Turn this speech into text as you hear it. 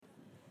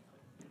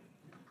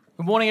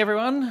Good morning,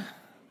 everyone.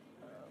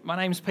 My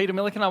name's Peter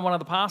Milliken. I'm one of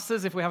the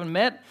pastors, if we haven't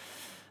met.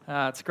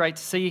 It's great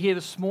to see you here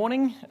this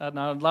morning. And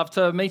I'd love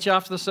to meet you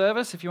after the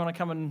service. If you want to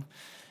come and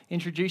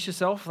introduce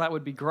yourself, that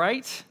would be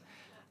great.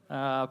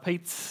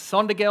 Pete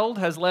Sondergeld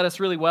has led us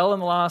really well in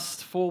the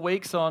last 4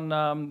 weeks on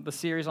the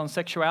series on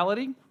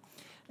sexuality.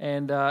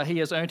 And he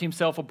has earned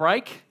himself a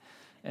break.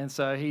 And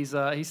so he's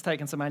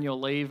taken some annual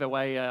leave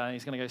away.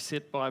 He's going to go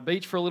sit by a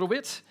beach for a little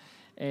bit.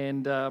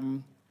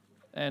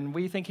 And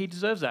we think he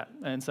deserves that.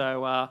 And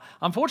so,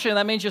 unfortunately,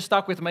 that means you're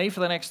stuck with me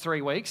for the next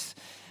 3 weeks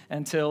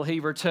until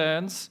he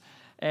returns.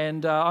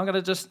 And I'm going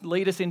to just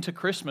lead us into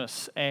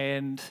Christmas.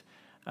 And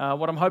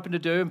what I'm hoping to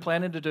do and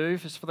planning to do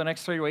for the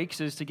next 3 weeks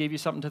is to give you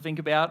something to think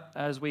about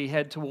as we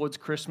head towards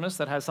Christmas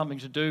that has something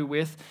to do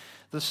with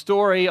the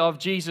story of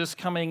Jesus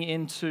coming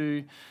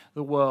into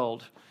the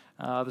world.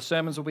 The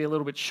sermons will be a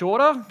little bit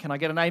shorter. Can I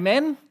get an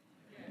amen?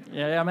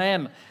 Yeah,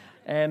 amen.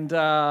 And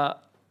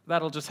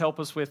that'll just help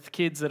us with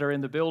kids that are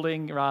in the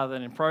building rather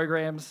than in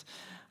programs.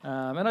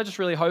 And I just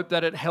really hope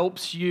that it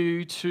helps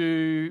you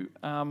to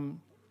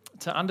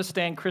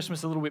understand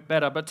Christmas a little bit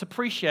better, but to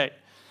appreciate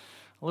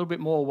a little bit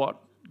more what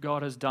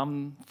God has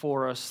done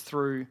for us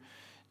through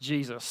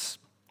Jesus.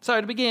 So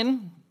to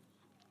begin,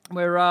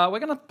 we're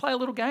going to play a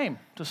little game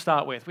to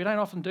start with. We don't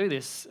often do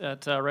this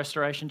at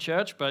Restoration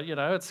Church, but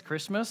it's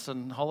Christmas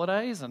and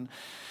holidays, and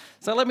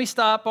so let me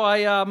start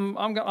by, I'm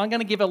going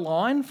to give a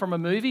line from a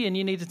movie, and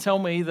you need to tell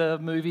me the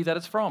movie that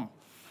it's from.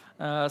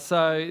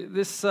 So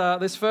this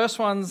first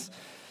one's,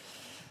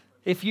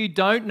 if you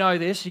don't know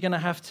this, you're going to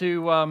have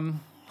to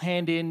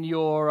hand in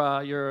your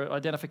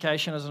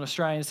identification as an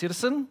Australian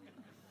citizen,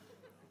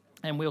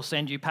 and we'll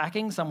send you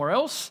packing somewhere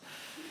else.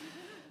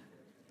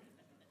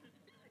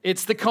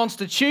 It's the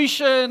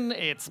Constitution,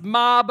 it's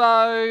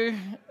Mabo,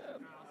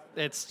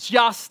 it's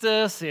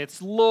justice,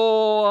 it's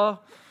law.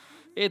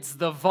 It's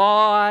the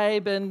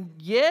vibe, and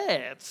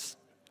it's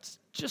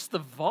just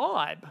the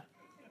vibe.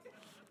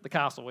 The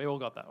castle, we all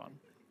got that one.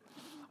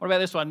 What about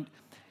this one?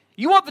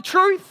 You want the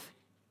truth?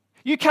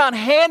 You can't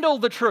handle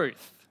the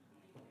truth.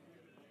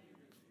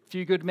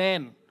 Few Good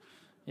Men.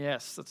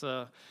 Yes, that's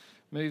a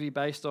movie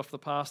based off the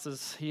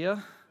pastors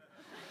here.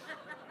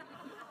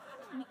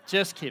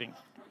 Just kidding.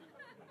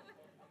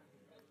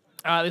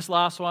 This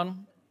last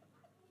one.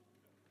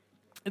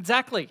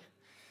 Exactly.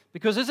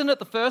 Because isn't it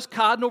the first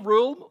cardinal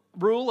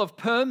rule of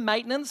perm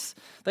maintenance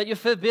that you're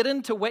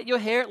forbidden to wet your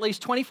hair at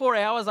least 24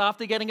 hours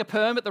after getting a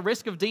perm at the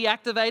risk of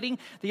deactivating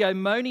the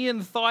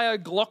ammonium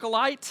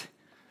thioglycolate?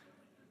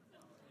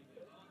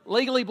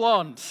 Legally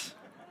Blonde.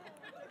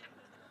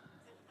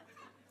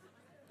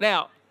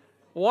 Now,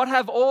 what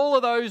have all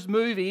of those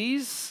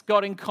movies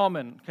got in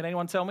common? Can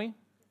anyone tell me?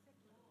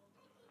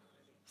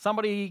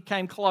 Somebody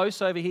came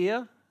close over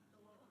here.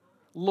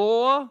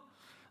 Law.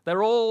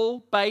 They're all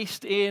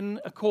based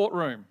in a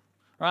courtroom.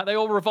 Right, they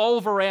all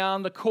revolve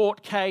around the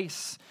court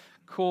case,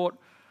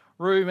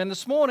 courtroom. And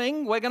this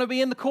morning, we're going to be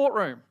in the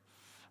courtroom.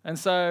 And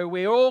so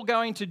we're all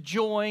going to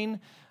join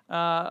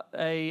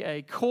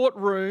a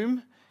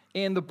courtroom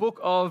in the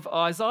book of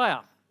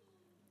Isaiah.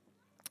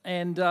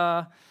 And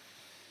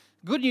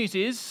good news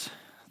is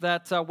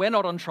that we're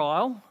not on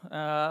trial.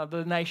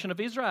 The nation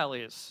of Israel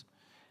is.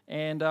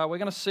 And we're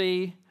going to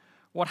see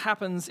what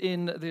happens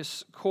in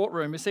this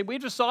courtroom. You see, we've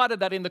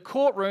decided that in the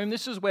courtroom,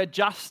 this is where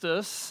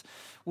justice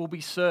will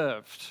be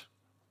served,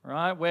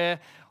 right?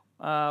 Where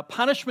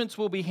punishments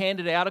will be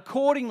handed out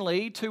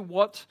accordingly to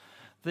what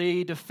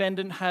the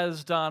defendant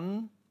has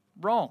done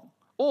wrong.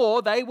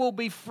 Or they will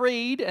be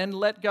freed and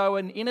let go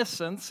in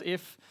innocence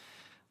if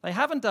they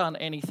haven't done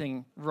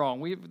anything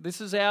wrong. This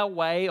is our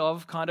way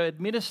of kind of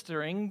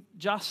administering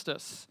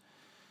justice.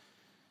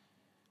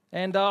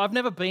 And I've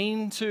never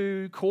been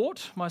to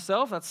court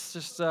myself. That's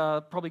just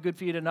probably good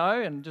for you to know.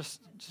 And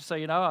just so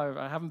you know,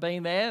 I haven't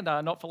been there,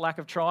 not for lack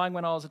of trying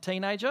when I was a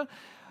teenager.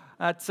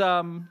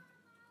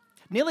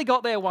 Nearly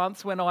got there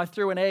once when I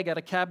threw an egg at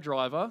a cab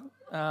driver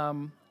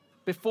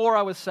before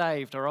I was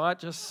saved, all right?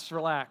 Just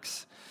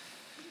relax.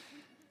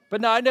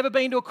 But no, I'd never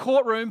been to a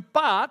courtroom,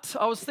 but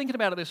I was thinking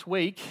about it this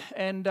week.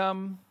 And,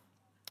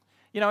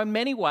 in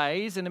many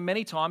ways and in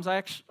many times,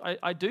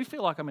 I do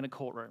feel like I'm in a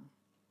courtroom.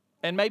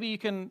 And maybe you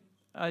can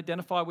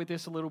identify with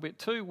this a little bit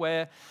too,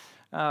 where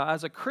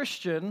as a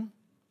Christian,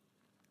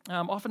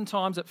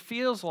 oftentimes it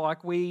feels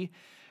like we're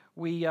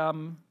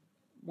in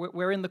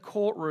the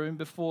courtroom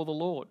before the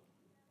Lord,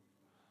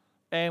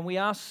 and we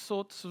ask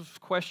sorts of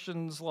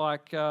questions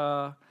like,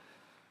 "Man,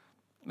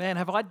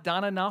 have I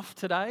done enough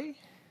today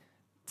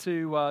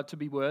to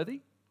be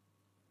worthy?"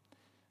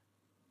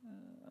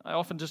 I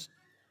often just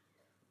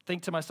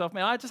think to myself,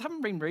 "Man, I just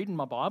haven't been reading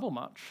my Bible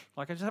much.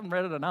 Like I just haven't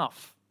read it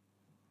enough,"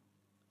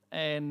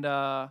 and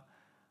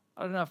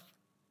I don't know if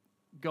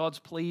God's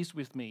pleased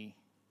with me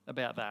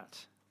about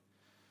that.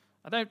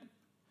 I don't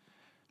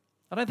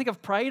think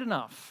I've prayed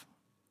enough.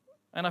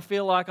 And I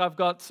feel like I've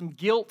got some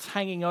guilt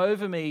hanging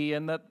over me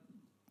and that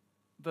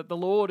the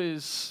Lord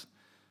is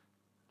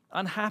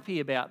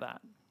unhappy about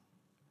that.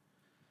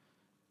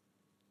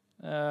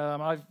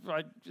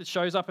 It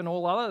shows up in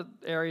all other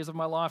areas of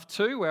my life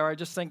too, where I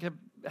just think,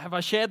 have I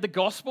shared the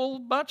gospel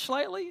much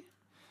lately?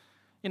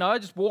 You know, I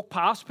just walk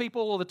past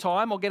people all the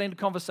time or get into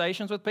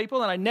conversations with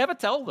people and I never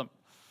tell them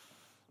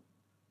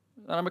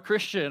that I'm a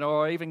Christian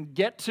or even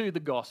get to the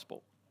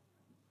gospel.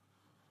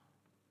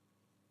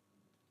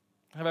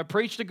 Have I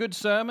preached a good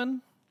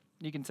sermon?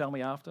 You can tell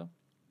me after.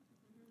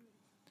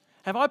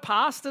 Have I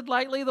pastored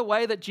lately the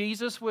way that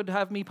Jesus would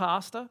have me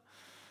pastor?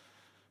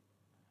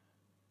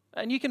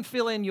 And you can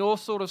fill in your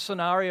sort of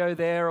scenario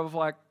there of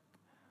like,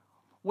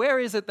 where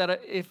is it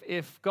that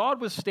if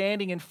God was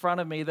standing in front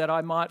of me that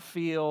I might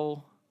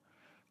feel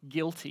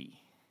guilty?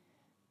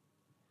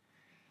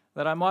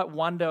 That I might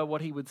wonder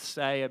what he would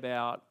say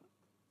about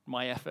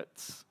my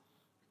efforts?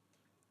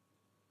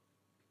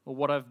 Or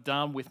what I've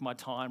done with my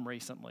time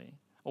recently?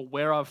 Or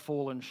where I've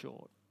fallen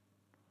short?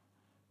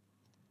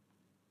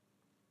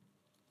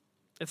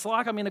 It's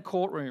like I'm in a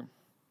courtroom.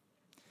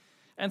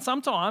 And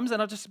sometimes,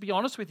 and I'll just be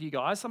honest with you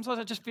guys, sometimes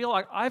I just feel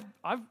like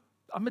I'm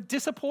a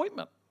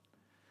disappointment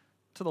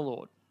to the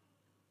Lord.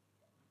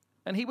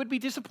 And he would be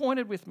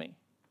disappointed with me.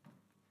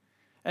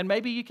 And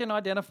maybe you can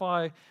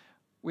identify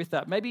with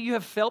that. Maybe you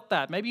have felt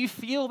that. Maybe you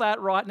feel that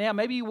right now.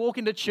 Maybe you walk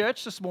into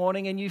church this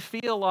morning and you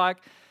feel like,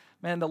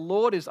 man, the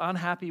Lord is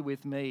unhappy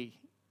with me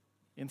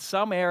in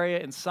some area,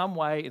 in some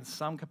way, in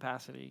some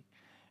capacity.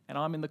 And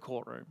I'm in the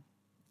courtroom.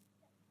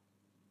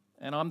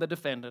 And I'm the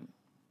defendant.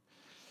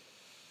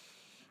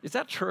 Is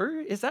that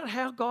true? Is that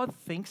how God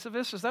thinks of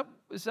us? Is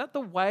that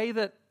the way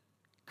that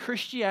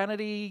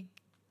Christianity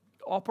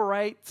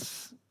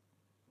operates?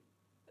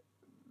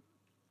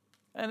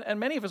 And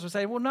many of us would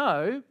say, well,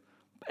 no,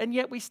 and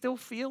yet we still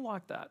feel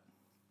like that.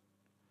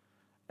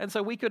 And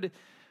so we could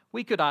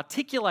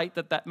articulate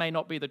that may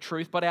not be the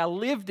truth, but our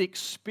lived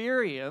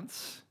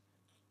experience,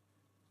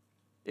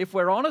 if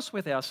we're honest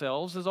with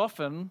ourselves, is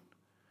often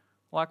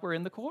like we're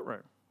in the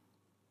courtroom.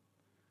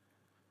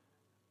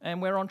 And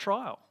we're on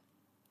trial.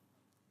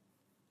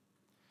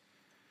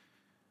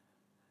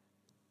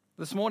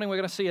 This morning we're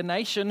going to see a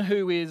nation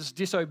who is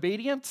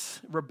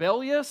disobedient,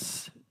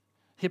 rebellious,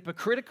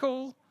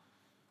 hypocritical,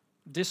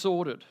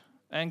 disordered.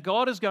 And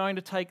God is going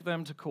to take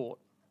them to court,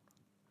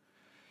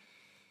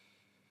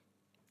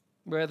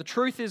 where the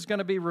truth is going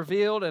to be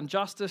revealed and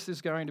justice is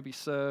going to be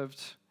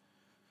served.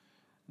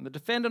 And the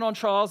defendant on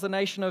trial is the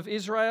nation of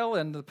Israel,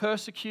 and the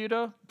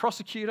prosecutor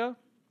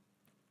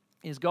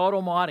is God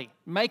Almighty,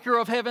 maker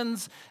of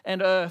heavens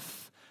and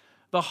earth,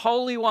 the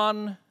Holy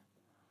One,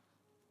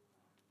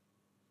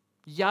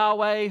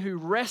 Yahweh, who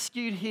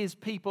rescued his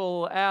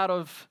people out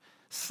of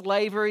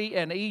slavery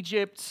and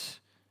Egypt.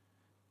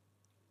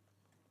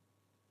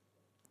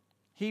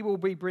 He will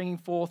be bringing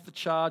forth the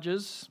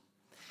charges.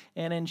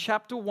 And in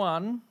chapter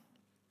 1,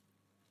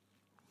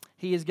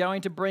 he is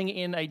going to bring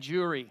in a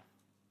jury.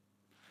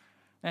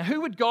 Now,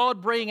 who would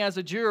God bring as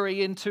a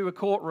jury into a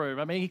courtroom?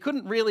 I mean, he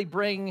couldn't really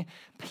bring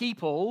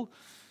people.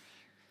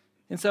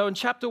 And so in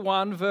chapter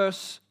 1,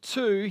 verse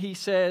 2, he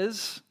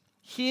says,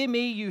 "Hear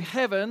me, you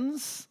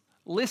heavens,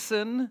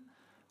 listen,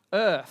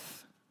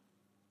 earth,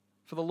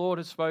 for the Lord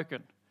has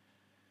spoken."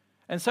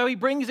 And so he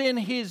brings in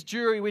his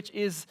jury, which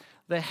is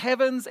the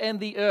heavens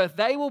and the earth.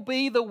 They will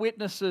be the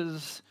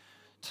witnesses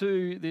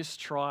to this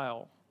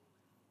trial.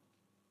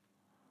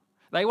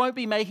 They won't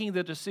be making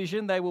the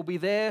decision. They will be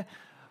there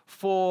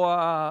for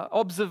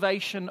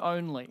observation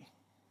only.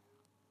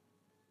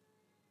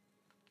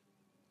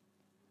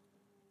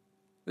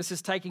 This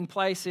is taking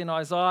place in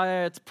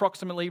Isaiah. It's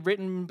approximately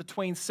written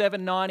between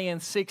 790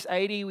 and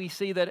 680. We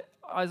see that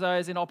Isaiah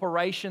is in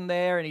operation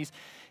there, and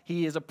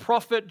he is a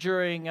prophet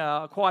during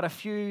quite a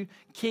few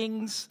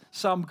kings,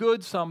 some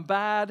good, some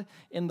bad,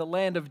 in the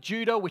land of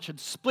Judah, which had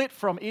split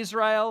from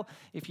Israel.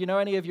 If you know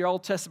any of your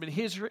Old Testament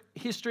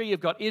history, you've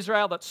got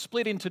Israel that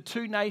split into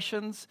two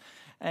nations.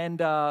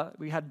 And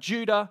we had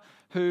Judah,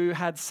 who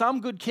had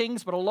some good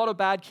kings, but a lot of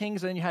bad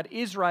kings. And then you had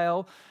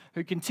Israel,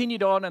 who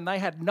continued on, and they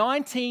had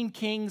 19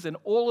 kings, and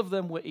all of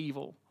them were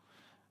evil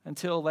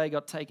until they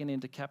got taken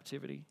into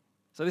captivity.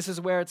 So this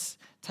is where it's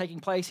taking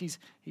place. He's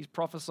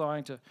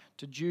prophesying to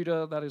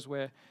Judah. That is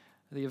where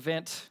the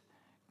event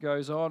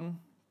goes on.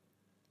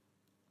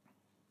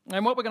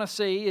 And what we're going to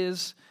see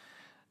is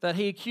that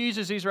he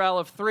accuses Israel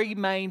of three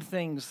main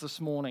things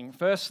this morning.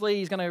 Firstly,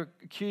 he's going to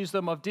accuse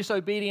them of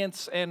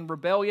disobedience and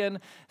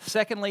rebellion.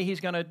 Secondly, he's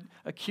going to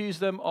accuse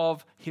them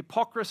of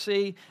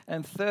hypocrisy.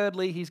 And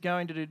thirdly, he's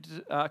going to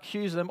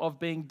accuse them of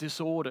being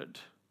disordered.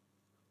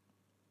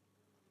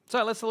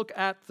 So let's look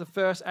at the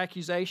first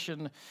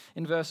accusation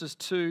in verses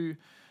 2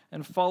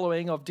 and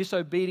following of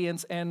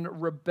disobedience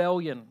and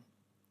rebellion.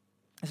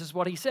 This is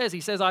what he says.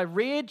 He says, "I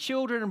reared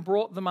children and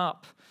brought them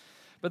up,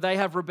 but they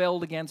have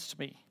rebelled against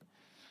me.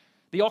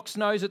 The ox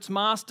knows its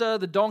master,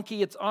 the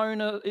donkey its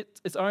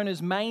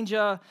owner's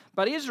manger,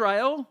 but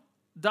Israel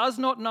does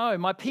not know.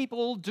 My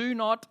people do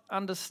not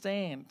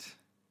understand."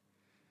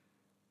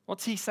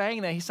 What's he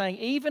saying there? He's saying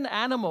even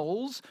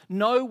animals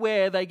know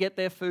where they get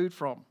their food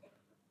from.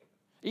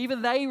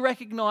 Even they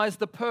recognize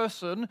the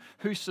person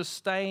who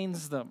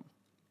sustains them.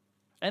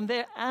 And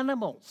they're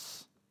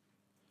animals.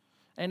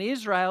 And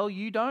Israel,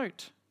 you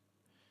don't.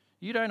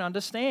 You don't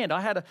understand. I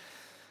had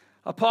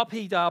a pop,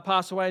 he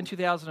passed away in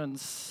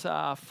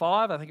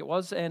 2005, I think it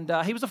was, and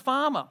he was a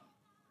farmer.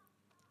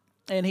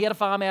 And he had a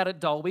farm out at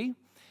Dalby,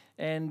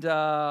 and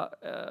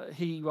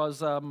he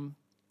was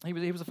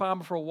a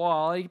farmer for a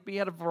while. He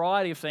had a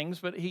variety of things,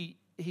 but he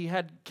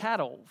had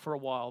cattle for a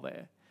while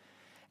there.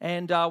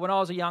 And when I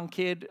was a young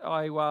kid,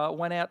 I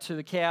went out to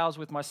the cows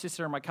with my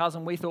sister and my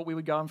cousin. We thought we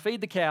would go and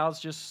feed the cows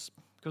just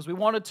because we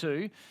wanted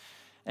to.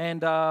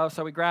 And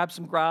so we grabbed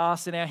some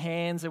grass in our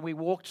hands and we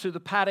walked to the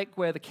paddock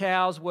where the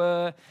cows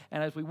were.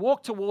 And as we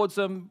walked towards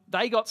them,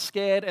 they got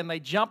scared and they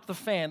jumped the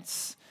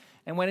fence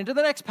and went into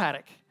the next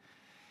paddock.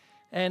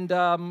 And,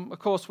 of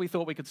course, we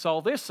thought we could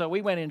solve this, so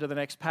we went into the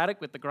next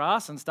paddock with the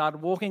grass and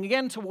started walking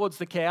again towards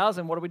the cows,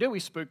 and what do? We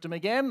spooked them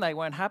again. They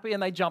weren't happy,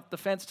 and they jumped the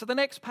fence to the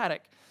next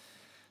paddock.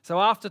 So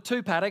after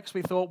 2 paddocks,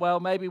 we thought,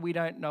 well, maybe we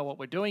don't know what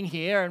we're doing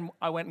here, and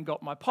I went and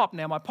got my pop.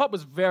 Now, my pop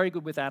was very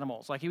good with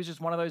animals. Like, he was just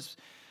one of those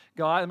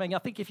guys. I mean, I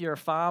think if you're a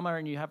farmer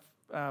and you have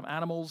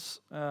animals,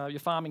 you're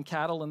farming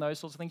cattle and those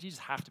sorts of things, you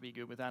just have to be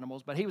good with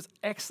animals. But he was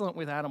excellent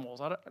with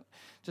animals.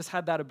 Just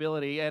had that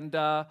ability, and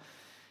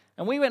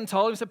we went and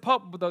told him, said,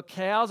 Pop, the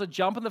cows are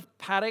jumping the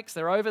paddocks.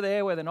 They're over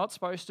there where they're not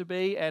supposed to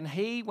be. And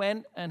he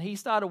went and he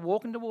started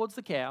walking towards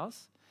the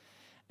cows.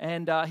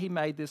 And he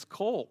made this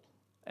call.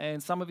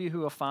 And some of you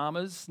who are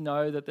farmers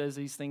know that there's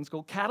these things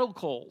called cattle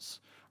calls,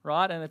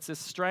 right? And it's this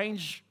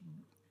strange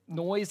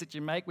noise that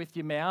you make with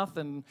your mouth.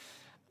 And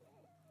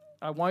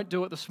I won't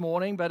do it this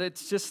morning, but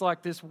it's just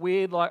like this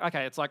weird,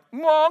 it's like,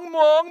 mong,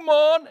 mong,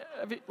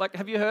 mong.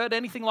 Have you heard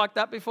anything like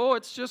that before?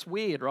 It's just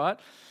weird, right?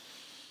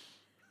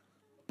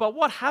 But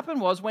what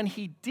happened was when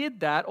he did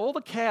that, all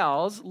the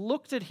cows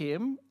looked at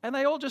him and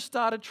they all just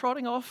started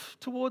trotting off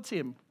towards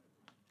him.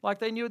 Like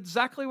they knew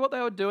exactly what they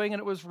were doing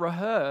and it was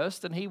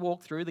rehearsed, and he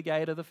walked through the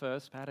gate of the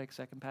first paddock,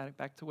 second paddock,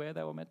 back to where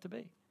they were meant to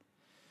be.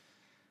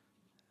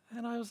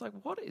 And I was like,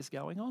 what is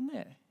going on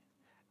there?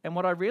 And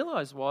what I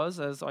realized was,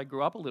 as I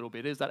grew up a little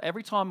bit, is that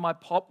every time my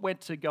pop went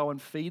to go and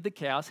feed the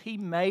cows, he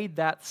made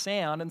that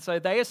sound. And so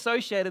they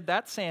associated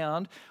that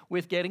sound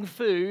with getting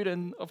food.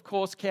 And of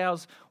course,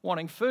 cows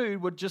wanting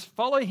food would just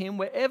follow him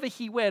wherever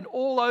he went,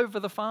 all over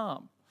the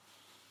farm.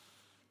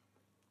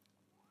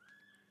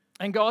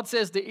 And God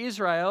says to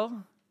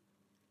Israel,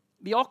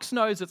 the ox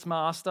knows its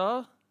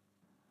master.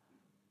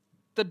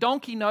 The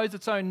donkey knows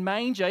its own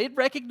manger. It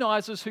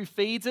recognizes who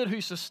feeds it, who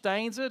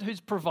sustains it,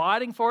 who's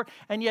providing for it.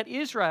 And yet,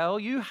 Israel,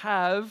 you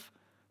have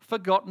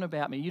forgotten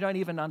about me. You don't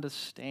even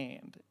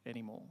understand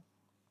anymore.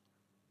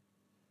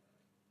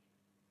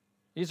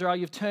 Israel,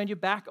 you've turned your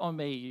back on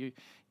me.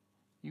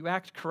 You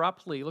act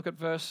corruptly. Look at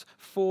verse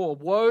 4.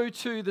 Woe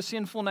to the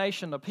sinful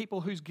nation, a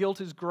people whose guilt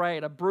is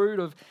great, a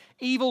brood of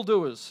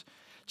evildoers,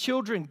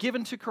 children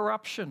given to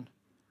corruption.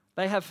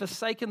 They have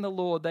forsaken the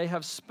Lord. They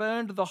have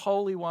spurned the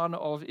Holy One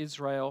of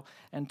Israel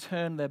and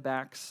turned their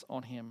backs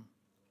on him.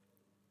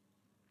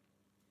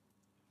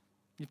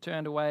 You've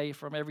turned away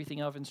from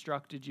everything I've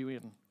instructed you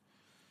in.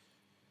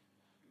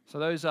 So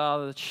those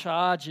are the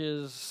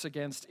charges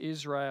against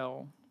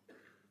Israel.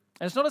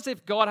 And it's not as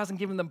if God hasn't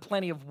given them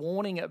plenty of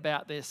warning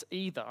about this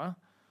either.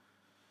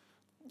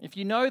 If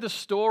you know the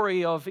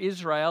story of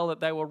Israel, that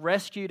they were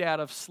rescued out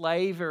of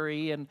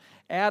slavery and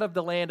out of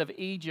the land of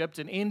Egypt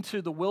and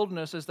into the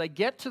wilderness, as they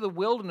get to the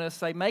wilderness,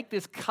 they make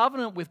this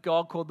covenant with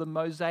God called the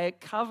Mosaic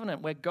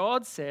Covenant, where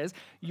God says,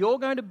 you're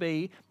going to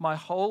be my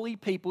holy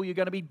people, you're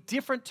going to be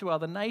different to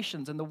other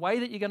nations. And the way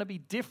that you're going to be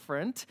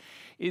different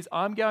is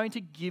I'm going to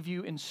give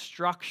you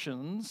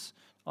instructions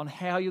on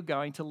how you're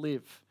going to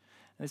live.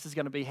 This is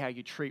going to be how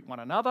you treat one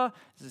another.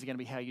 This is going to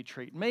be how you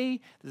treat me.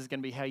 This is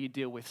going to be how you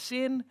deal with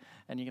sin.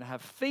 And you're going to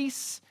have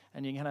feasts,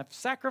 and you're going to have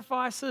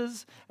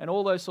sacrifices, and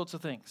all those sorts of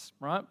things,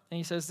 right? And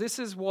he says, this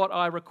is what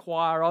I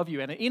require of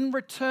you. And in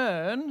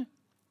return,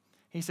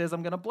 he says,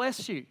 I'm going to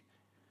bless you.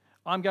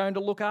 I'm going to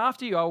look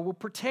after you. I will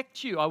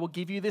protect you. I will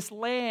give you this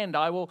land.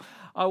 I will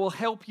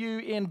help you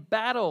in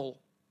battle.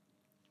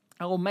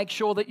 I will make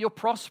sure that you're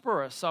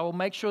prosperous. I will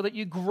make sure that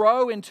you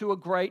grow into a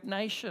great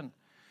nation.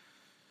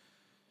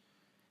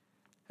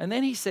 And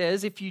then he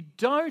says, if you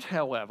don't,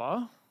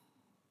 however,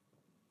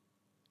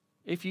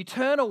 if you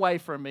turn away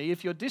from me,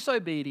 if you're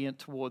disobedient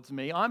towards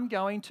me, I'm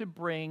going to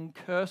bring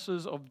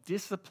curses of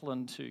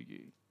discipline to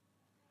you.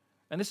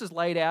 And this is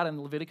laid out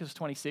in Leviticus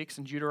 26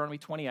 and Deuteronomy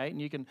 28,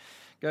 and you can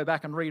go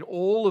back and read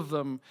all of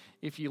them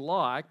if you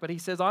like. But he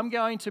says, I'm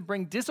going to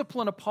bring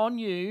discipline upon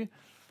you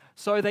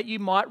so that you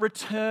might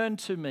return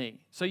to me.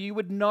 So you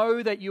would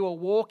know that you are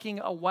walking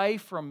away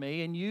from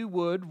me, and you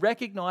would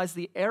recognize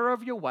the error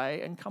of your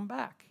way and come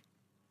back.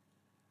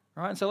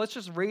 All right, and so let's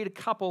just read a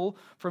couple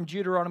from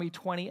Deuteronomy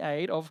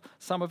 28 of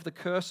some of the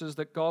curses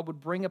that God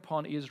would bring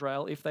upon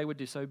Israel if they were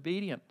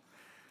disobedient.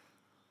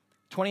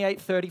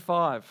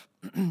 28:35.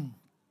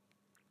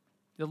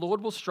 The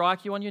Lord will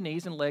strike you on your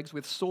knees and legs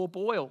with sore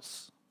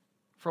boils,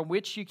 from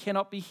which you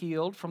cannot be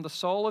healed, from the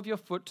sole of your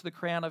foot to the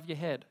crown of your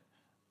head.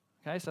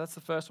 Okay, so that's the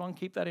first one.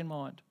 Keep that in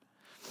mind.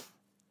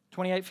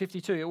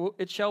 28:52,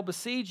 it shall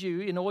besiege you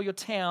in all your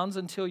towns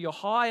until your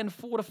high and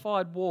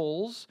fortified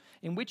walls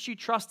in which you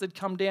trusted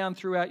come down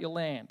throughout your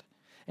land.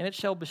 And it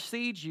shall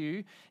besiege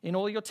you in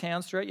all your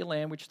towns throughout your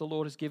land, which the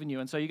Lord has given you.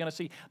 And so you're going to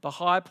see the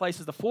high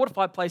places, the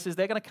fortified places,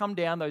 they're going to come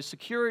down. Those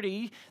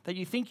security that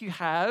you think you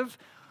have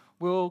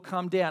will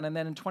come down. And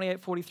then in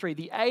 28:43,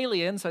 the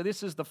alien, so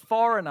this is the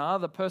foreigner,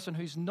 the person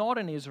who's not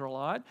an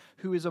Israelite,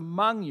 who is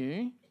among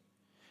you,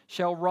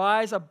 shall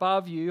rise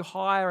above you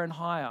higher and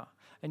higher,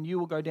 and you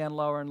will go down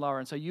lower and lower.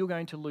 And so you're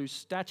going to lose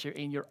stature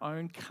in your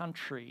own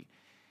country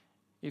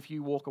if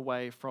you walk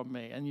away from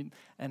me.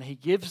 And he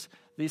gives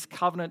this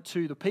covenant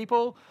to the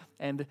people,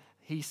 and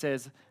he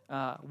says,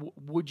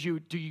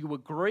 do you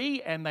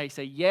agree? And they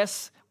say,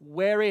 yes,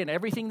 we're in.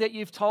 Everything that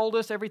you've told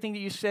us, everything that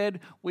you said,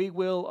 we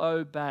will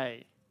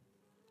obey.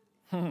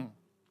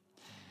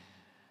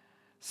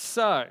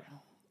 So,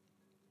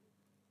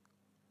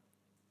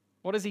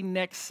 what does he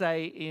next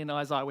say in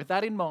Isaiah? With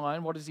that in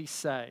mind, what does he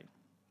say?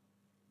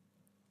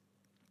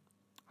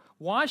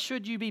 Why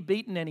should you be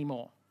beaten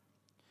anymore?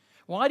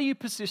 Why do you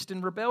persist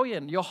in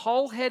rebellion? Your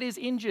whole head is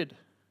injured,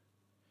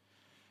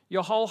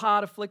 your whole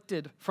heart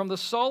afflicted, from the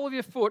sole of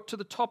your foot to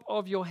the top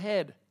of your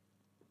head.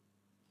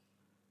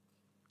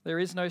 There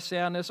is no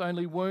soundness,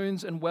 only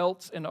wounds and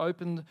welts and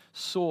open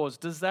sores.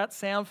 Does that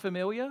sound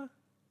familiar?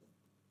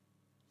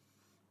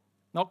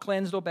 Not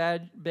cleansed or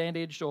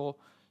bandaged or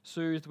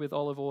soothed with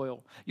olive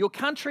oil. Your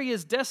country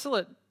is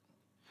desolate,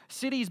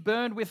 cities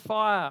burned with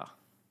fire.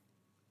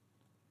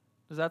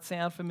 Does that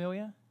sound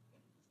familiar?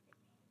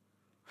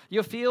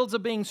 Your fields are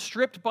being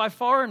stripped by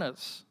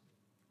foreigners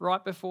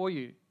right before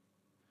you,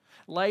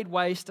 laid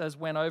waste as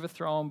when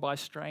overthrown by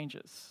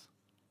strangers.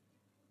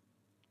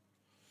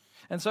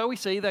 And so we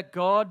see that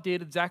God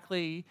did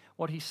exactly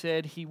what he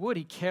said he would.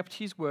 He kept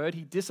his word,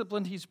 he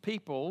disciplined his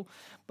people,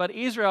 but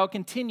Israel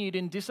continued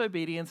in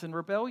disobedience and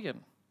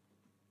rebellion.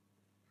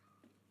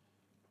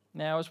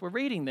 Now, as we're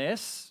reading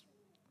this,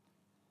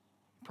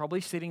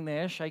 probably sitting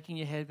there shaking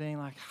your head being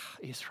like,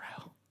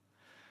 Israel,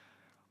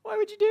 why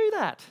would you do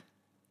that?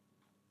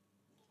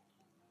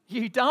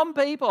 You dumb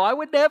people, I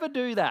would never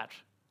do that.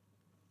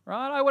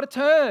 Right? I would have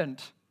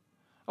turned.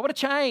 I would have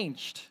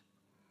changed.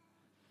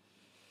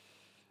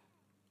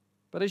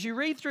 But as you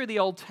read through the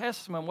Old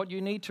Testament, what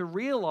you need to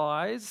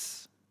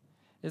realize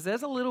is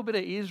there's a little bit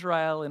of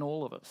Israel in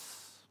all of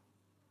us.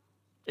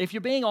 If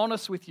you're being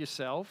honest with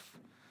yourself,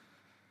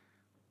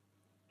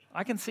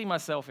 I can see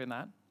myself in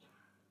that.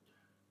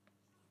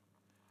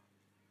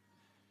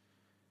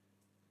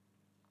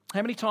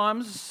 How many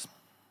times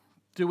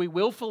do we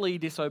willfully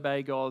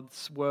disobey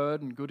God's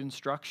word and good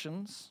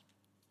instructions?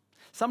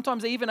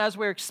 Sometimes even as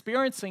we're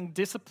experiencing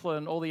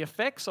discipline or the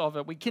effects of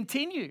it, we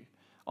continue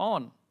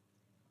on.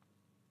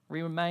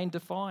 We remain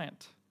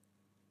defiant.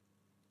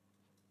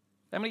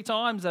 How many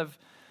times have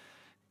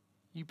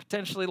you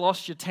potentially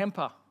lost your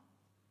temper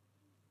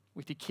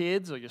with your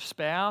kids or your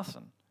spouse,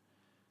 and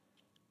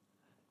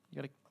you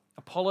got to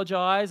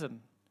apologize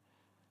and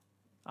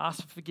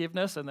ask for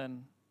forgiveness, and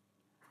then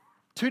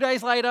 2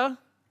 days later,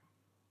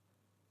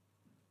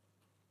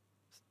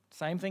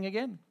 same thing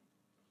again?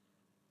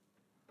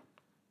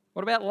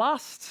 What about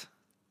lust?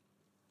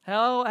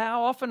 How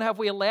often have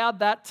we allowed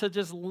that to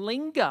just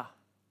linger?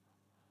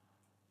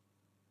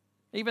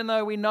 Even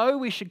though we know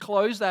we should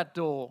close that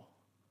door.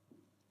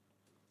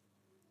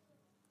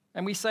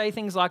 And we say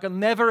things like,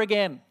 never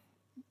again.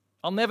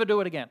 I'll never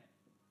do it again.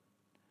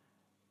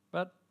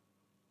 But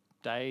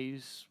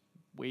days,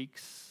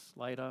 weeks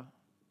later,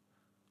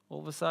 all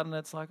of a sudden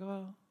it's like,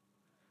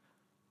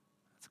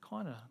 it's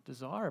kind of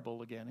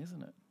desirable again,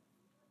 isn't it?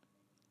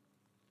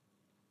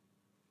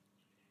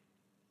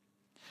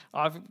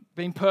 I've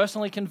been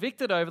personally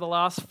convicted over the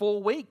last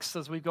 4 weeks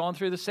as we've gone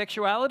through the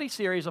sexuality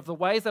series of the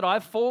ways that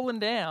I've fallen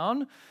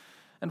down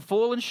and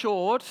fallen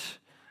short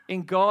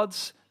in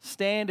God's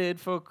standard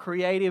for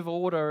creative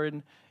order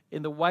and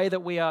in the way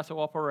that we are to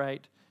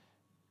operate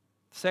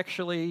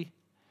sexually.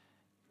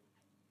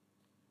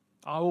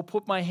 I will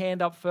put my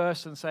hand up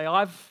first and say,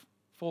 I've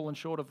fallen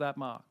short of that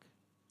mark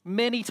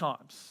many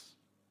times,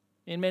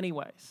 in many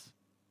ways.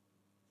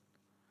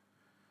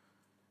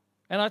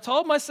 And I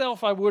told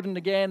myself I wouldn't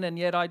again, and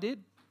yet I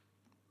did.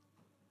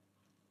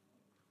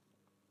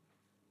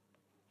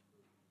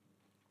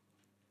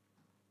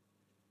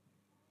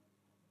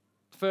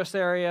 First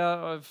area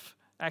of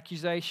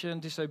accusation,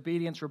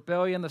 disobedience,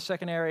 rebellion. The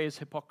second area is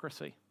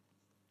hypocrisy.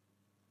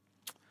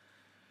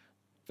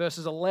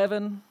 Verses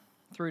 11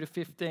 through to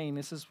 15,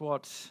 this is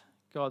what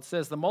God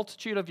says. The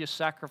multitude of your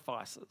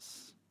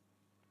sacrifices,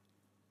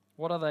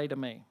 what are they to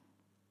me?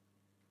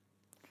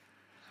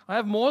 I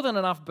have more than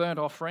enough burnt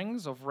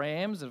offerings of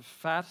rams and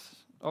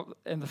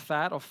the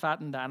fat of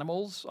fattened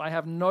animals. I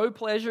have no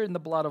pleasure in the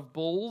blood of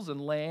bulls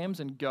and lambs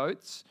and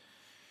goats.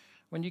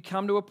 When you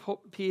come to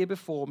appear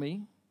before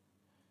me,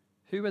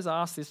 who has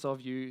asked this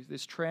of you,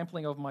 this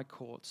trampling of my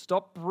courts?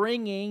 Stop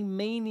bringing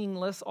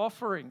meaningless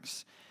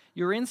offerings.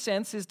 Your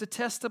incense is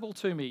detestable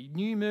to me.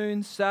 New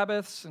moons,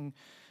 Sabbaths, and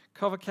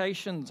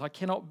convocations. I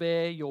cannot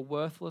bear your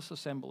worthless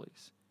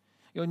assemblies.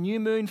 Your new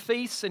moon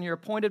feasts and your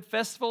appointed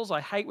festivals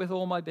I hate with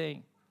all my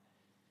being.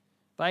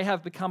 They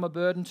have become a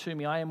burden to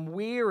me. I am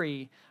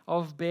weary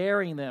of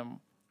bearing them.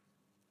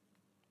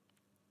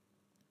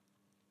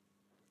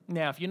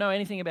 Now, if you know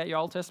anything about your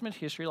Old Testament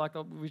history, like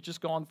we've just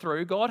gone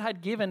through, God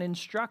had given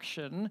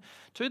instruction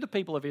to the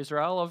people of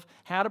Israel of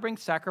how to bring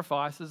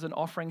sacrifices and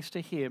offerings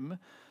to Him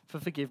for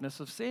forgiveness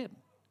of sin.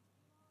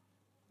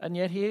 And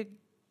yet here,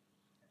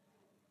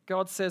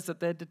 God says that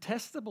they're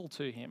detestable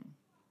to Him,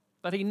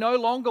 that He no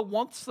longer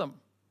wants them.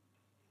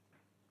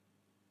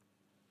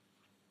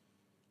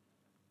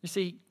 You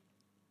see,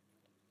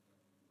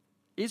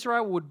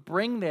 Israel would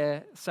bring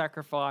their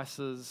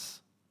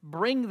sacrifices,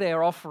 bring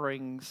their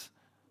offerings,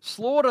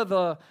 slaughter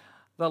the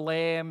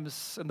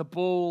lambs and the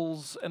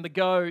bulls and the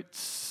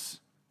goats,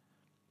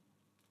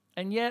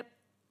 and yet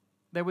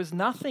there was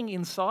nothing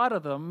inside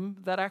of them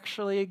that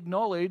actually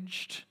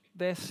acknowledged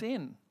their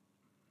sin.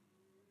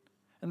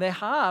 And their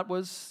heart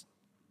was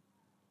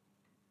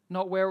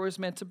not where it was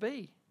meant to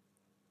be.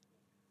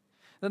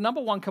 The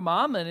number one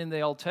commandment in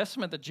the Old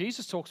Testament that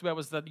Jesus talks about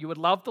was that you would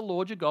love the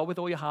Lord your God with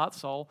all your heart,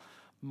 soul,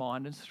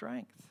 mind, and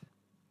strength.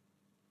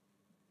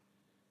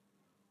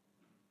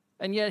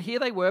 And yet here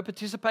they were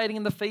participating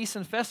in the feasts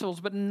and festivals,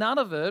 but none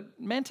of it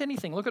meant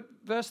anything. Look at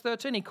verse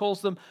 13. He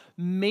calls them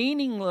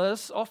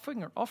meaningless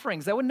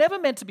offerings. They were never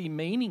meant to be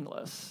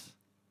meaningless.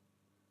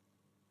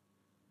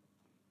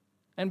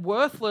 And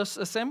worthless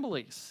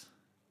assemblies.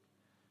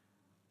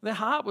 Their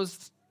heart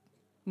was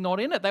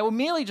not in it. They were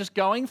merely just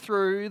going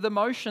through the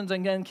motions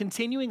and then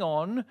continuing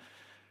on,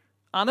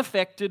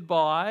 unaffected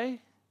by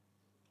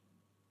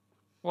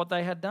what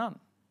they had done.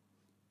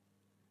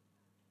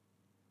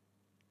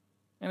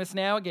 And it's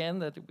now again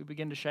that we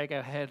begin to shake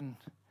our head and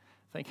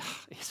think,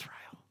 Israel.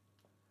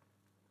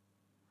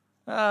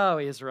 Oh,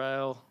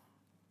 Israel.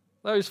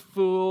 Those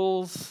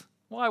fools.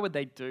 Why would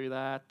they do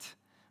that?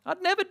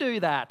 I'd never do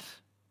that.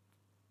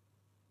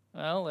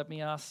 Well, let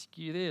me ask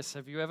you this.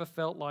 Have you ever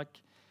felt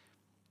like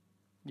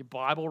your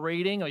Bible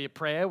reading or your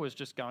prayer was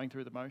just going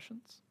through the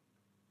motions?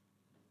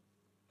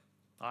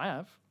 I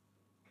have.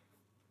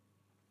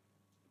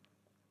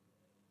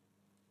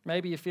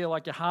 Maybe you feel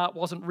like your heart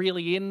wasn't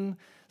really in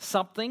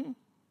something.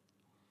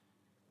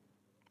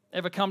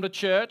 Ever come to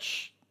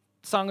church,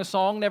 sung a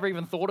song, never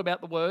even thought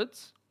about the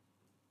words?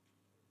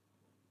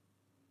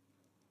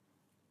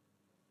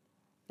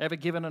 Ever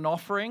given an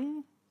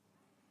offering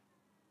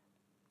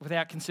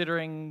without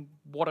considering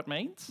what it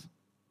means?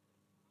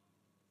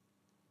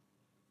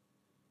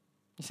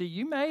 You see,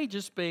 you may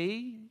just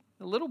be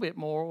a little bit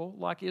more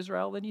like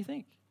Israel than you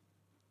think.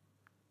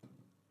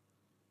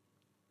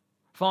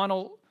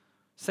 Final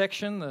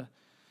section, the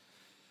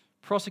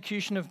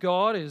prosecution of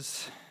God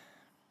is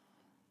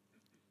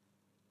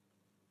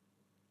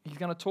He's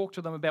going to talk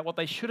to them about what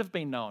they should have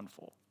been known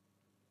for.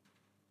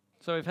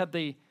 So we've had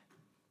the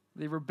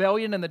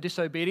rebellion and the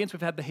disobedience,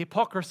 we've had the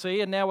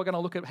hypocrisy, and now we're going to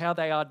look at how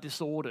they are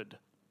disordered.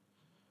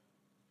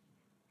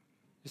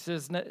 He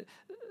says,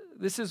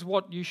 this is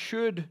what you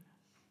should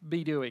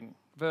be doing.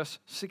 Verse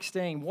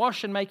 16,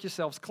 wash and make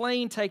yourselves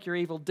clean, take your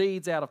evil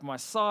deeds out of my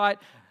sight,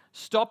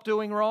 stop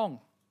doing wrong.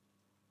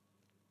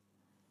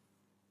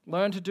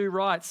 Learn to do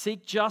right,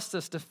 seek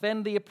justice,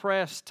 defend the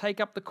oppressed, take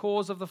up the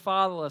cause of the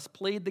fatherless,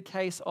 plead the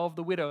case of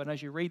the widow. And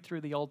as you read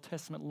through the Old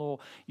Testament law,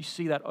 you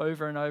see that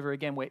over and over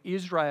again, where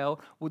Israel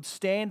would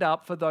stand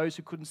up for those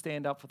who couldn't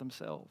stand up for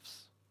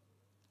themselves.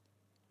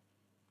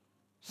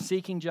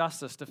 Seeking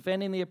justice,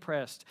 defending the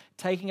oppressed,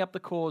 taking up the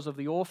cause of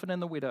the orphan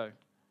and the widow.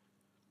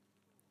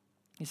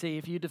 You see,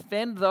 if you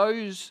defend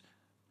those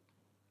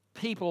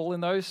people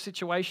in those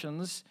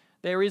situations,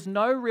 there is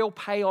no real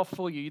payoff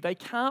for you. They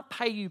can't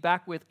pay you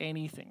back with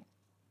anything.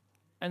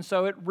 And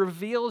so it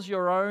reveals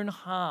your own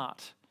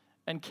heart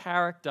and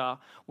character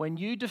when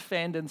you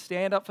defend and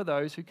stand up for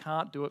those who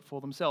can't do it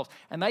for themselves.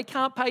 And they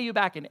can't pay you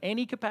back in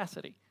any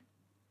capacity.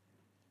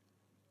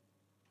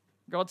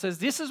 God says,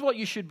 this is what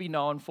you should be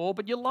known for,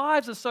 but your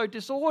lives are so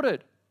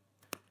disordered.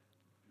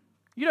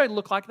 You don't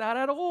look like that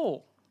at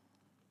all.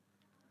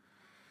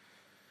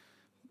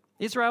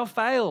 Israel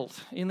failed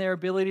in their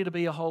ability to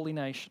be a holy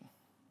nation.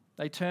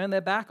 They turned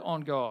their back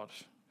on God,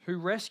 who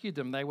rescued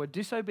them. They were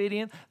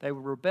disobedient, they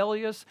were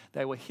rebellious,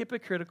 they were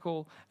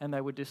hypocritical, and they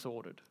were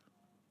disordered.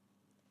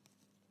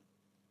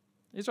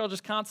 Israel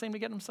just can't seem to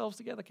get themselves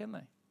together, can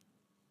they?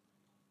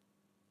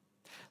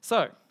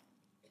 So,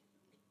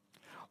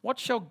 what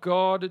shall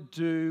God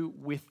do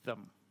with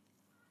them?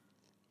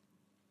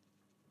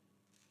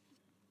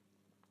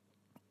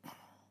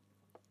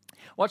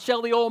 What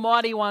shall the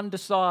Almighty One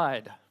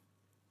decide?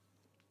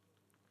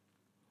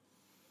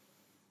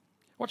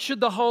 How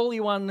should the Holy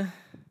One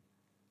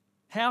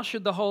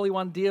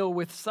deal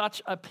with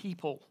such a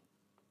people?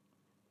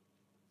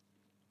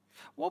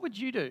 What would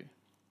you do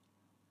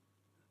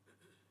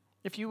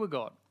if you were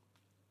God?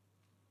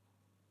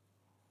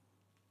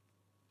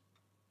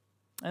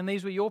 And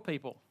these were your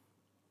people.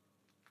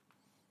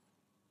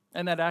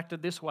 And they'd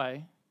acted this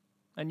way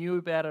and knew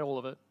about all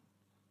of it.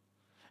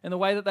 And the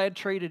way that they had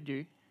treated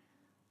you.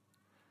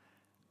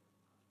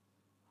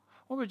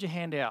 What would you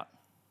hand out?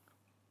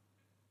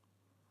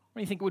 What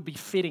do you think would be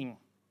fitting?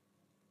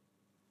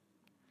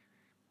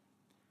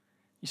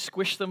 You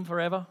squish them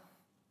forever?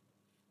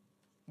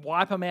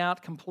 Wipe them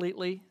out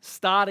completely?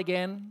 Start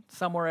again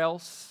somewhere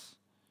else?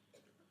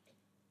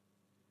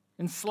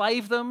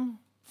 Enslave them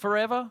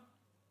forever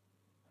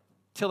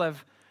till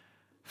they've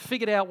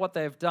figured out what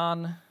they've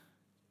done?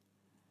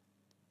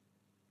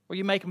 Or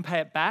you make them pay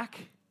it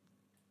back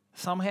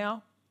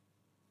somehow?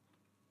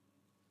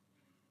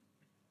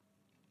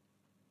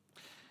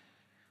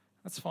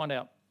 Let's find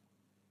out.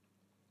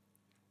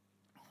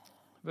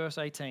 Verse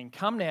 18,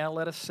 "Come now,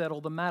 let us settle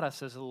the matter,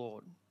 says the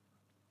Lord."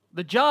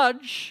 The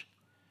judge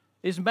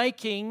is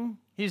making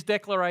his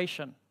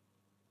declaration.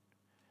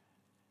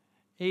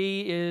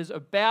 He is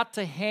about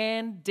to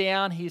hand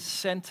down his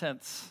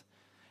sentence.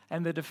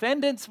 And the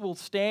defendants will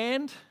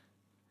stand,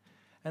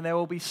 and there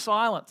will be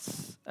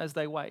silence as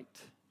they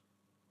wait,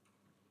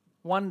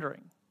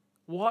 wondering,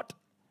 what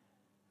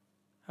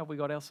have we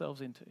got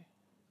ourselves into?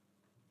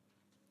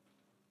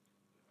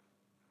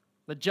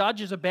 The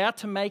judge is about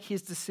to make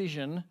his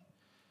decision.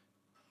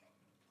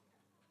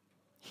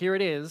 Here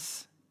it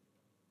is.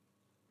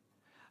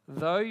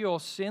 "Though your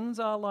sins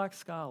are like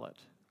scarlet,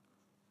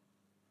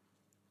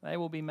 they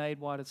will be made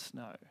white as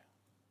snow.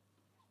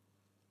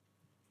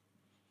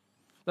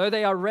 Though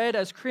they are red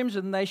as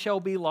crimson, they shall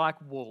be like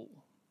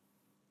wool."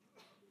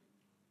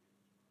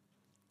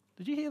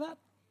 Did you hear that?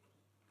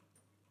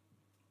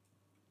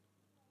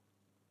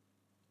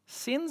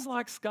 Sins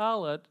like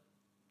scarlet,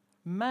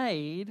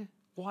 made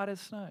white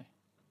as snow.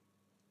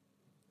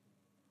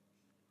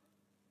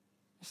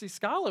 You see,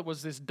 scarlet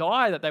was this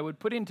dye that they would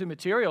put into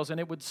materials and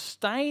it would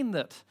stain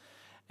it.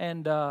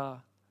 And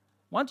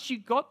once you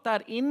got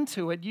that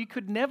into it, you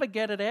could never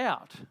get it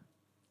out.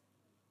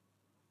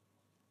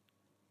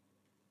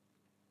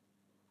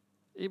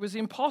 It was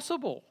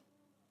impossible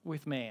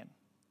with man.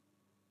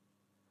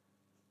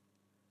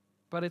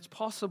 But it's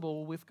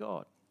possible with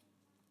God.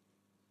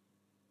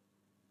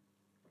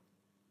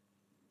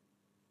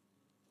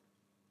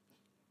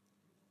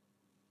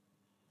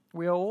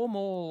 We are all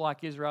more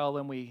like Israel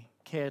than we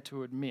care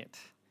to admit.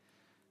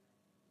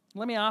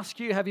 Let me ask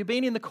you, have you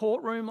been in the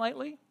courtroom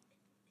lately?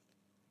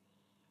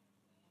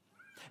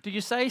 Do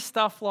you say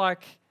stuff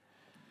like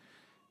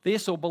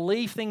this or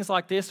believe things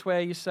like this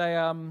where you say,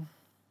 I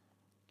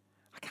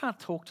can't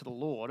talk to the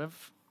Lord. I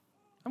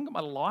haven't got my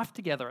life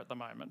together at the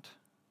moment.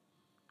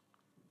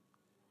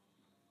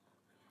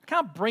 I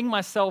can't bring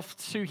myself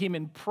to him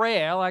in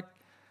prayer. Like,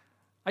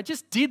 I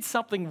just did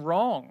something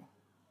wrong.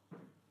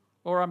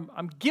 Or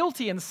I'm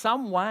guilty in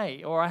some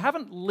way. Or I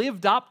haven't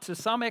lived up to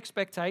some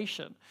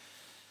expectation.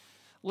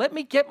 Let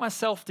me get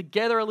myself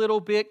together a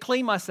little bit,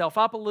 clean myself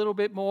up a little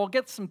bit more,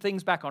 get some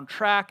things back on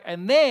track,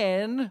 and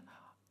then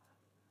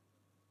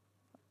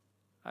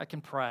I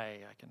can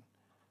pray. I can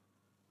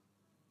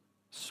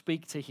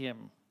speak to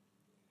him.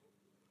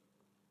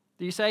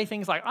 Do you say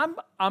things like,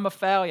 I'm a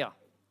failure.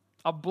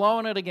 I've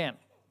blown it again.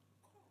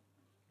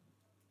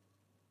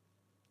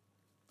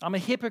 I'm a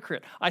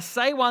hypocrite. I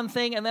say one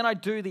thing and then I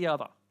do the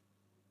other.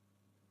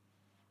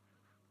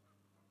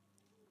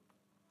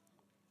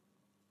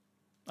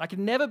 I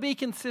can never be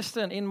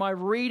consistent in my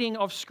reading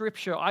of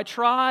Scripture. I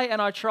try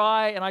and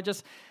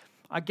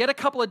I get a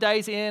couple of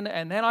days in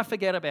and then I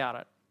forget about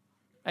it.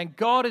 And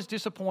God has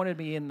disappointed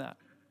me in that.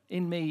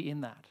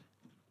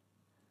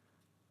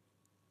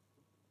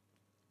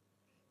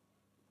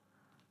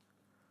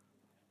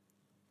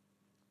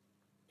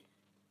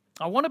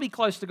 I want to be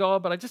close to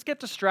God, but I just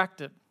get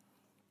distracted.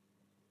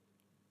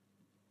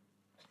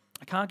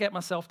 I can't get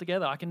myself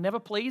together. I can never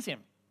please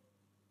him.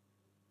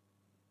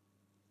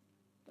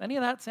 Any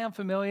of that sound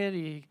familiar? Do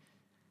you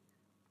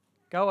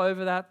go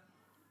over that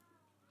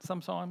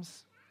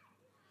sometimes?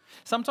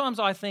 Sometimes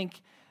I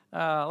think,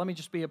 let me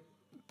just be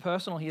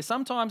personal here.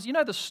 Sometimes, you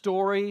know the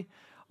story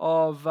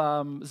of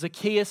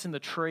Zacchaeus in the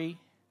tree?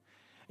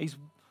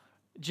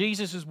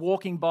 Jesus is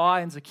walking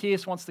by and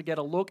Zacchaeus wants to get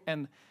a look,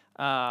 and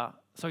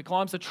so he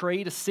climbs the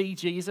tree to see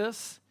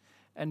Jesus.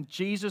 And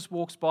Jesus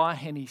walks by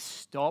and he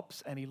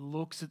stops and he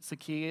looks at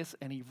Zacchaeus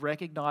and he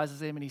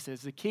recognizes him and he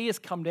says, "Zacchaeus,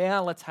 come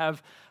down, let's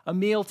have a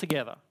meal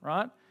together,"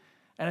 right?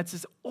 And it's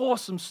this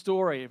awesome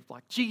story of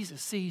like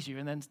Jesus sees you.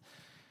 And then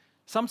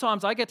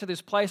sometimes I get to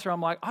this place where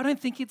I'm like, I don't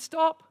think he'd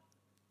stop.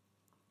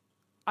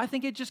 I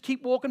think he'd just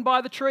keep walking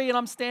by the tree and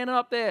I'm standing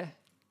up there.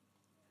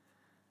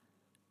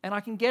 And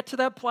I can get to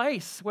that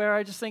place where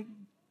I just think,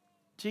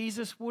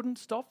 Jesus wouldn't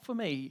stop for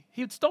me.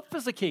 He would stop for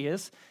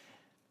Zacchaeus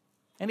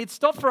and he'd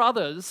stop for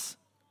others.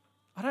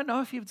 I don't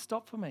know if he would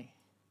stop for me.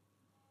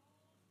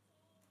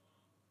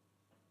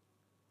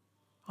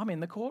 I'm in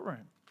the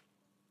courtroom.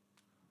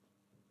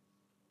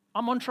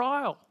 I'm on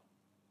trial.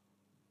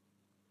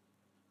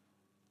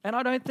 And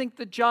I don't think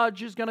the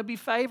judge is going to be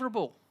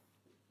favorable.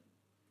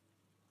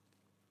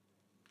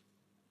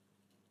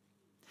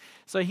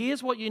 So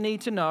here's what you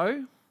need to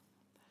know.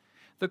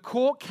 The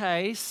court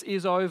case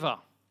is over.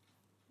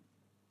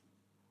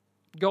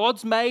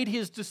 God's made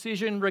his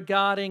decision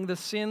regarding the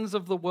sins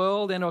of the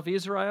world and of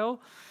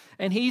Israel,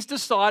 and he's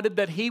decided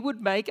that he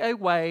would make a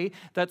way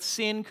that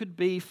sin could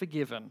be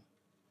forgiven.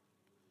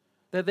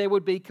 That there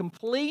would be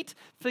complete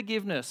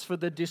forgiveness for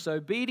the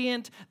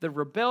disobedient, the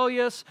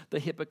rebellious, the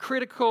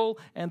hypocritical,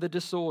 and the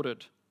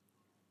disordered.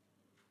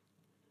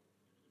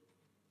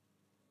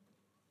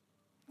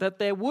 That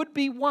there would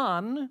be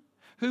one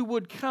who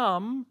would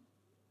come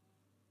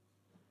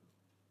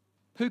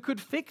who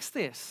could fix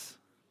this.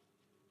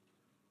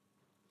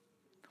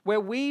 Where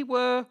we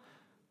were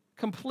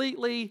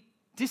completely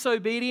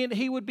disobedient,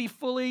 he would be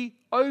fully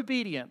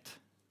obedient.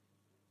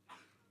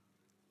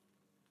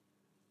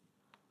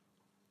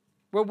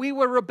 Where we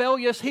were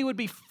rebellious, he would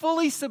be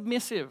fully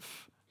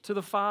submissive to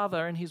the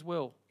Father and his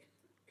will.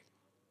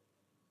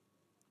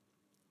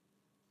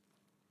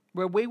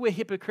 Where we were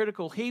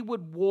hypocritical, he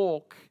would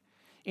walk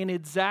in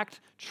exact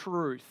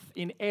truth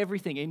in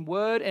everything. In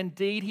word and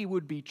deed, he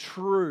would be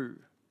true.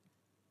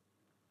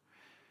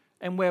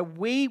 And where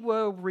we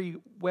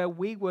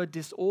were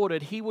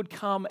disordered, he would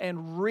come and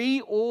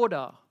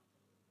reorder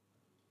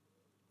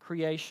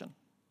creation.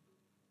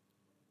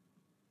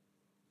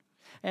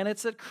 And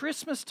it's at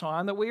Christmas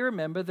time that we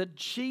remember that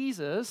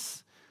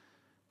Jesus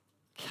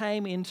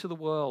came into the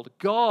world.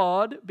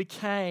 God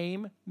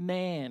became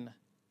man.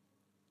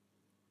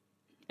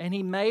 And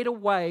he made a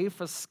way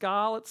for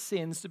scarlet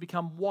sins to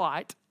become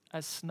white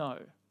as snow.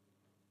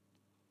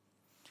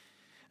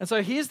 And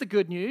so here's the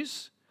good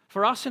news.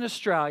 For us in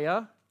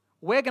Australia,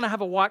 we're going to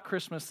have a white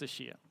Christmas this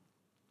year.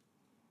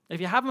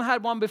 If you haven't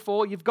had one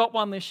before, you've got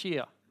one this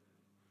year.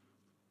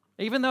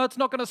 Even though it's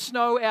not going to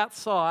snow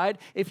outside,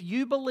 if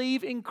you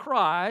believe in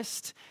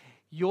Christ,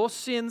 your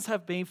sins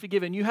have been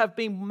forgiven. You have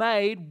been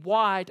made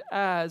white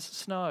as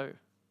snow.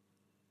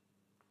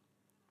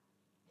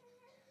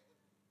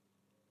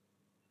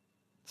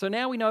 So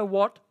now we know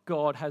what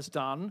God has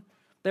done.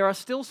 There are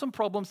still some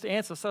problems to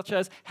answer, such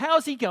as, how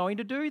is he going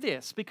to do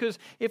this? Because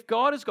if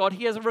God is God,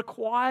 he has a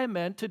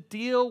requirement to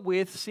deal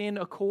with sin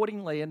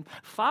accordingly. And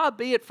far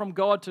be it from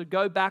God to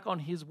go back on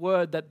his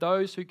word that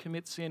those who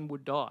commit sin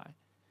would die.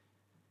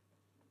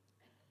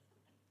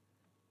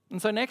 And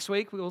so next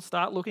week, we will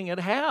start looking at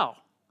how.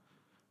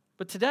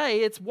 But today,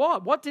 it's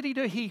what? What did he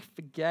do? He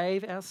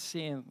forgave our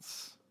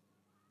sins.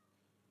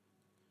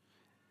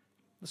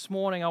 This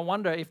morning, I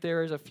wonder if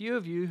there is a few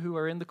of you who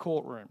are in the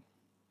courtroom.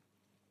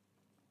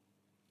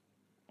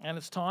 And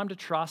it's time to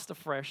trust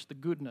afresh the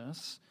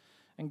goodness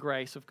and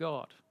grace of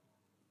God.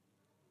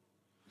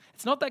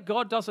 It's not that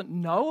God doesn't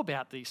know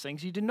about these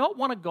things. You do not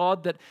want a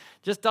God that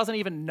just doesn't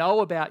even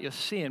know about your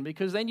sin,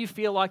 because then you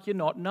feel like you're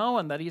not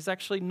known, that he's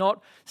actually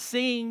not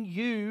seeing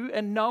you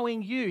and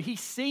knowing you. He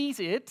sees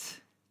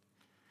it,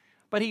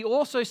 but he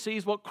also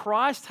sees what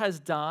Christ has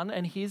done,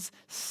 and his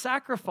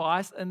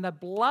sacrifice and the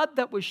blood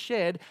that was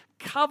shed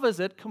covers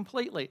it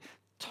completely.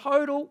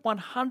 Total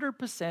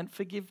 100%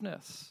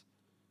 forgiveness.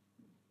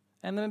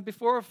 And then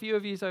before a few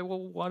of you say, well,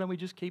 why don't we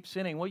just keep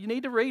sinning? Well, you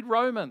need to read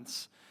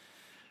Romans,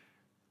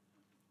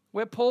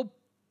 where Paul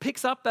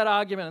picks up that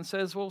argument and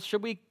says, well,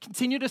 should we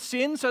continue to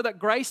sin so that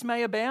grace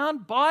may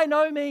abound? By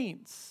no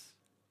means.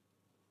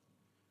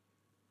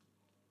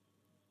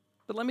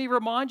 But let me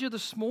remind you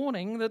this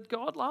morning that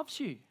God loves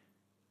you.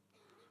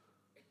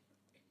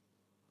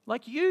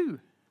 Like you.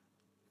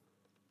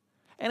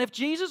 And if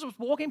Jesus was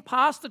walking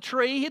past the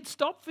tree, he'd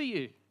stop for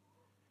you.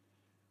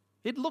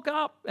 He'd look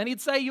up and he'd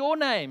say your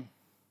name.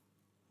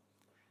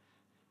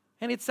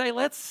 And he'd say,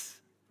 let's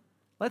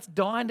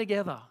dine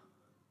together.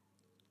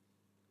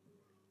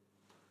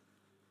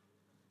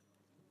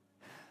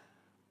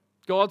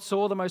 God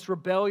saw the most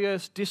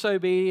rebellious,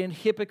 disobedient,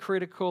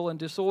 hypocritical, and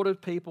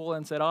disordered people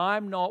and said,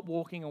 I'm not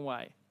walking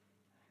away.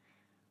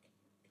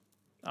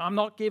 I'm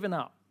not giving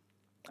up.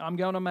 I'm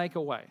going to make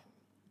a way.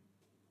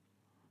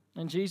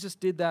 And Jesus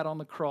did that on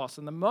the cross.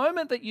 And the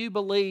moment that you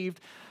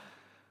believed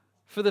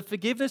for the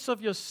forgiveness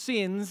of your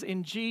sins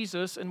in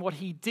Jesus and what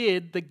he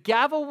did, the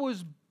gavel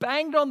was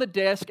banged on the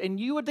desk and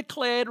you were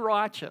declared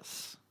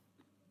righteous.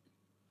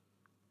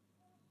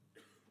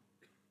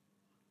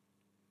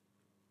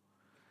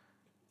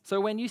 So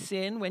when you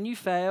sin, when you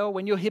fail,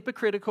 when you're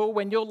hypocritical,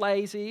 when you're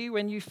lazy,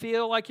 when you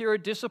feel like you're a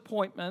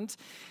disappointment,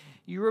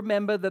 you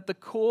remember that the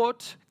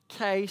court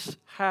case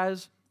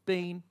has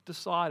been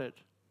decided.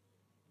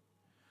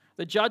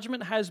 The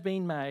judgment has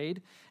been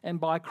made, and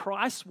by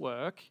Christ's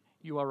work,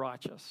 you are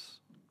righteous.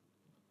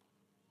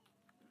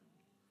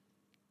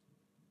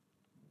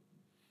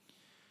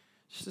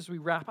 Just as we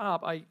wrap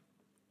up, I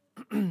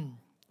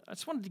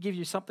just wanted to give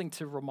you something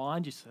to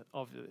remind you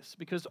of this,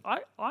 because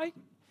I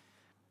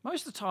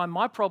most of the time,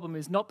 my problem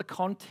is not the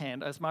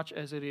content as much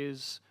as it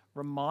is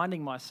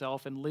reminding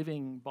myself and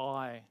living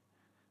by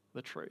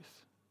the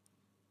truth.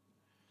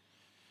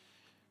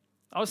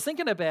 I was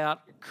thinking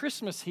about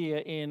Christmas here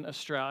in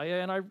Australia,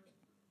 and I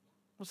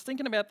was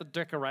thinking about the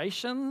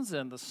decorations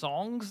and the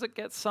songs that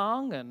get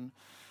sung and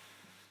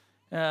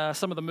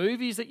some of the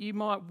movies that you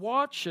might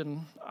watch,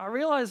 and I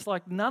realised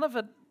none of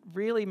it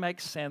really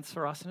makes sense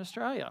for us in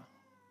Australia.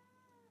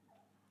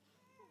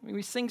 I mean,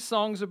 we sing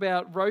songs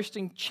about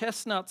roasting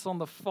chestnuts on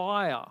the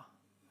fire.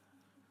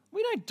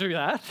 We don't do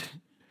that.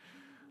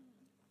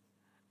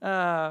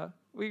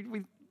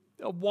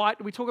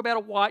 We talk about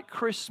a white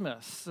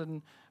Christmas,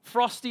 and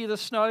Frosty the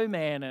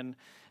Snowman and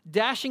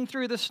dashing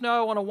through the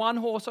snow on a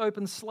one-horse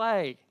open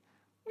sleigh.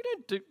 We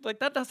don't do,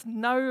 that has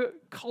no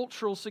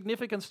cultural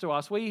significance to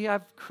us. We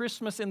have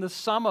Christmas in the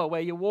summer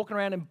where you're walking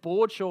around in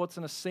board shorts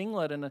and a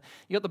singlet and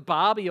you got the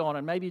Barbie on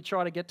and maybe you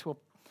try to get to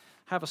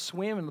have a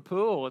swim in the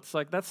pool. It's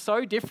like, that's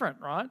so different,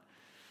 right?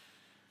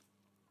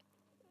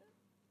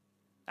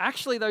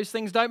 Actually, those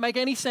things don't make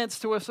any sense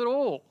to us at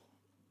all.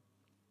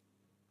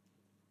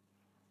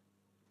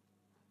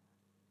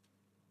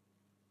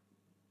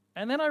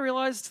 And then I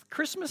realized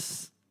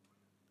Christmas,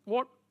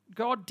 what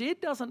God did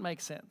doesn't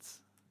make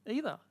sense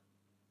either.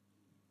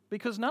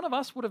 Because none of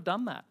us would have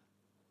done that.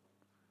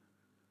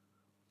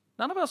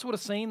 None of us would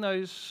have seen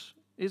those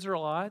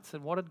Israelites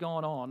and what had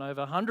gone on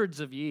over hundreds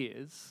of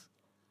years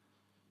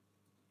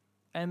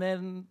and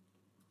then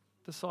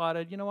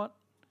decided, you know what?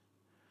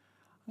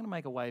 I'm going to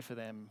make a way for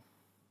them,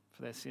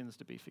 for their sins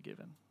to be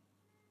forgiven.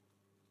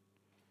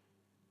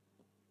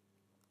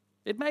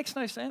 It makes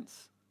no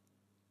sense.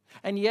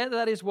 And yet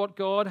that is what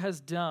God has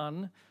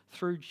done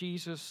through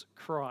Jesus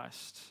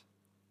Christ.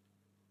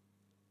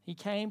 He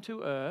came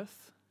to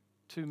earth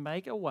to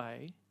make a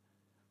way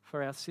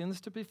for our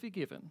sins to be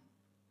forgiven.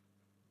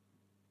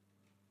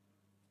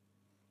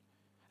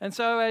 And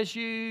so as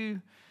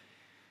you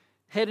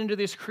head into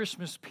this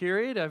Christmas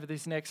period over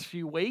these next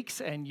few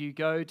weeks and you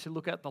go to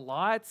look at the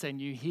lights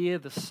and you hear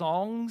the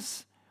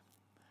songs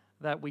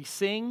that we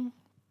sing,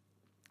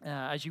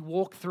 as you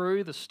walk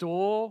through the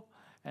store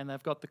and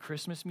they've got the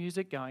Christmas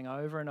music going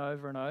over and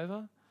over and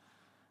over,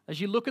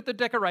 as you look at the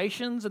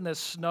decorations and there's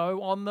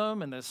snow on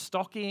them and there's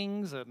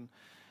stockings and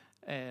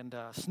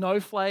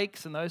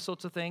snowflakes and those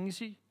sorts of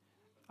things,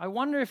 I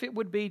wonder if it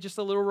would be just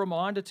a little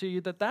reminder to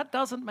you that that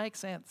doesn't make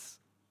sense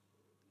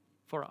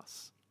for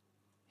us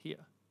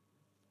here.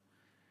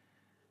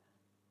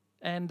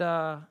 And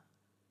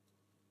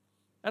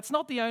that's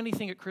not the only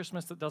thing at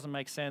Christmas that doesn't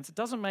make sense. It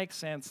doesn't make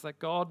sense that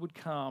God would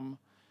come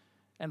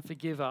and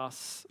forgive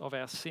us of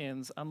our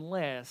sins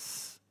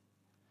unless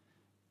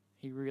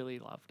He really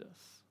loved us.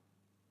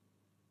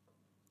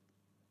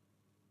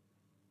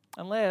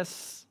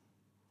 Unless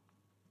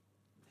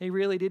He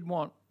really did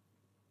want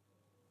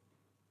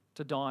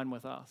to dine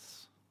with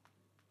us.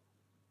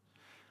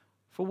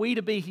 For we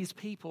to be His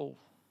people.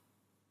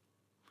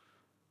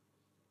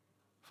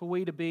 For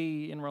we to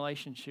be in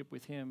relationship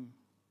with Him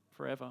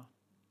forever.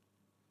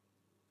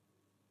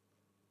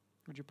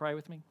 Would you pray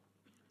with me?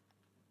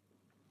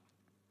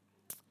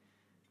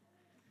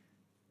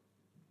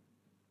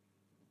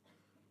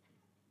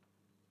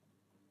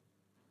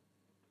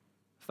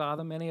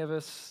 Father, many of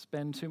us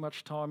spend too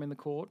much time in the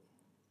court,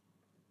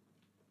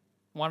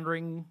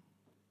 wondering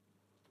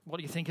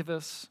what you think of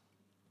us,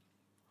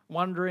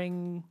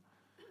 wondering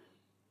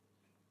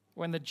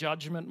when the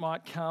judgment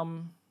might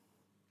come.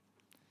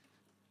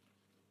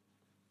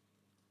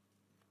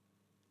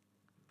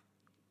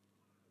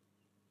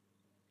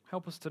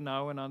 Help us to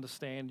know and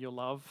understand your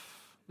love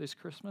this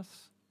Christmas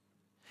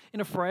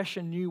in a fresh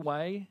and new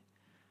way.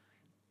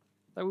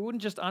 That we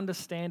wouldn't just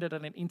understand it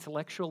at an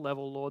intellectual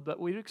level, Lord, but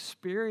we'd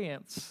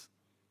experience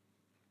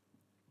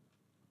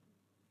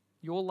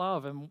your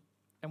love and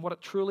what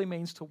it truly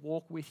means to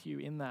walk with you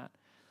in that.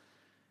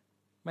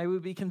 May we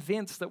be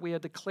convinced that we are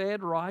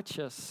declared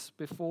righteous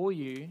before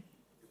you,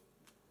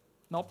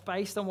 not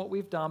based on what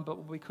we've done,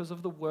 but because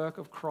of the work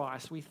of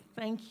Christ. We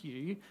thank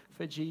you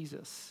for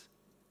Jesus.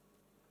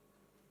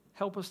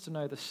 Help us to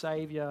know the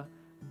Saviour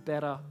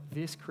better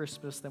this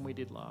Christmas than we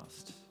did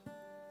last,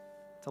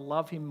 to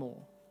love Him more.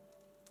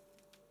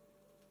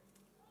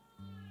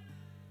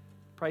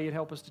 Pray you'd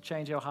help us to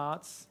change our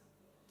hearts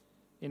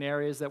in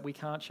areas that we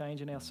can't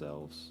change in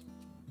ourselves.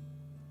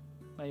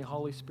 May your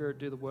Holy Spirit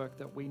do the work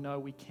that we know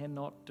we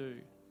cannot do.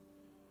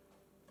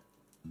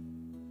 We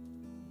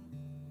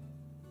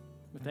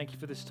thank you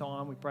for this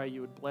time. We pray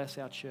you would bless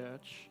our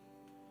church.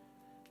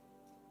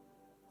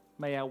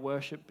 May our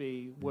worship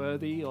be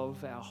worthy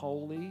of our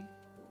holy,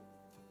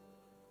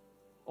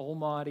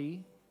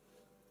 almighty,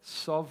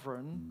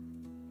 sovereign,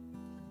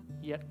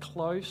 yet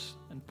close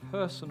and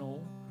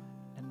personal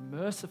and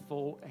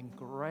merciful and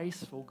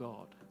graceful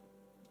God.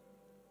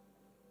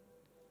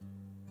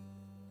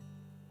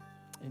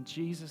 In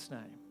Jesus'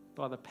 name,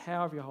 by the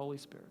power of your Holy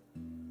Spirit.